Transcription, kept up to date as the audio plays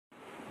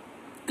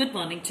Good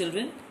morning,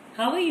 children.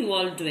 How are you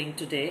all doing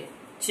today?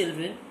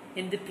 Children,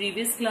 in the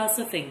previous class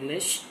of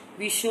English,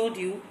 we showed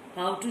you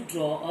how to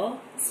draw a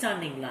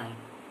standing line.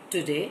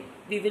 Today,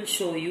 we will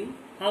show you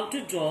how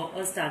to draw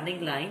a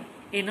standing line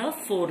in a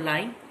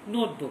 4-line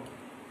notebook.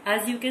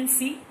 As you can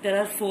see, there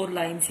are 4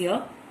 lines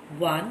here.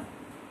 1,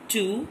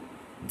 2,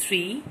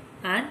 3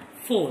 and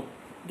 4.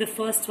 The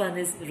first one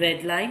is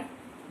red line,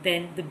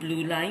 then the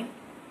blue line,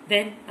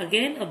 then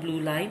again a blue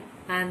line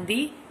and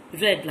the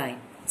red line.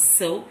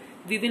 So,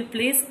 we will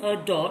place a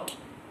dot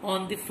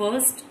on the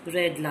first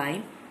red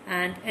line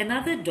and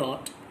another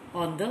dot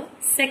on the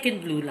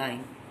second blue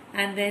line,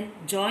 and then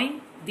join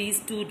these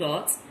 2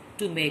 dots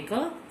to make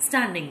a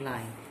standing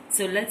line.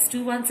 So let's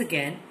do once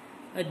again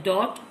a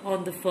dot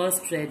on the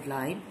first red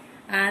line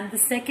and the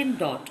second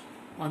dot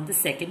on the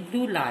second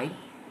blue line,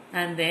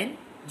 and then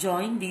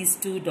join these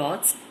 2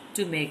 dots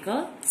to make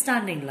a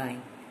standing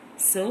line.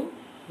 So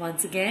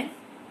once again,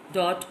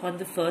 dot on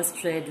the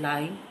first red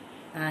line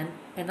and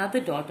another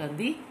dot on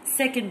the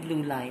second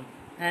blue line,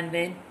 and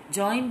then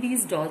join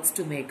these dots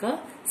to make a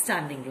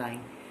standing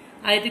line.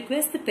 I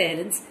request the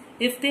parents,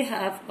 if they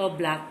have a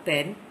black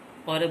pen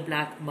or a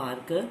black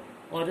marker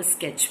or a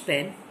sketch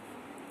pen,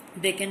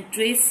 they can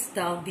trace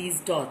down these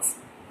dots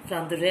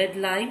from the red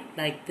line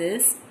like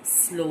this,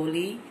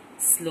 slowly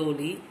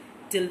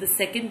till the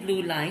second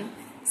blue line,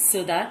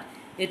 so that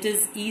it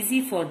is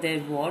easy for their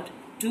ward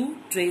to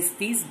trace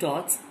these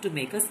dots to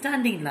make a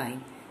standing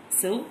line.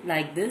 So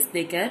like this,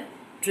 they can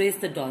trace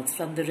the dots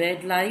from the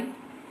red line,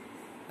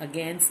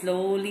 again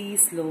slowly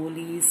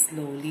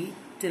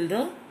till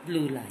the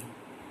blue line,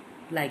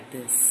 like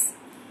this.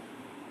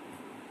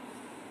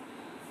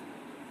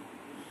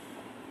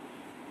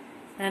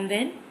 And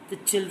then the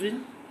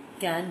children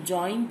can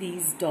join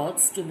these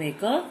dots to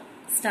make a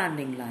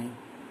standing line.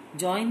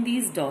 Join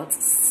these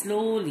dots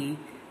slowly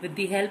with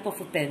the help of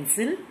a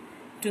pencil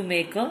to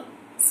make a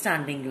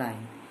standing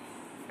line.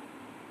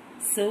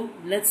 So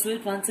let's do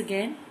it once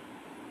again.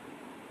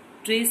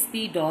 Trace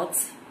the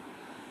dots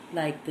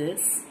like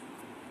this.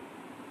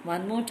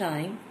 One more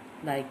time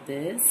like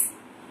this.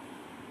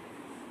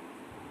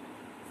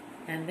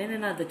 And then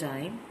another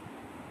time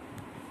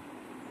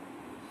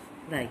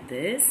like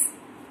this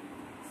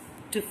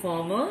to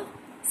form a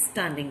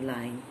standing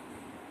line.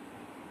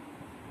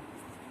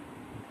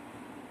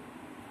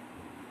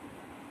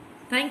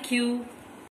 Thank you.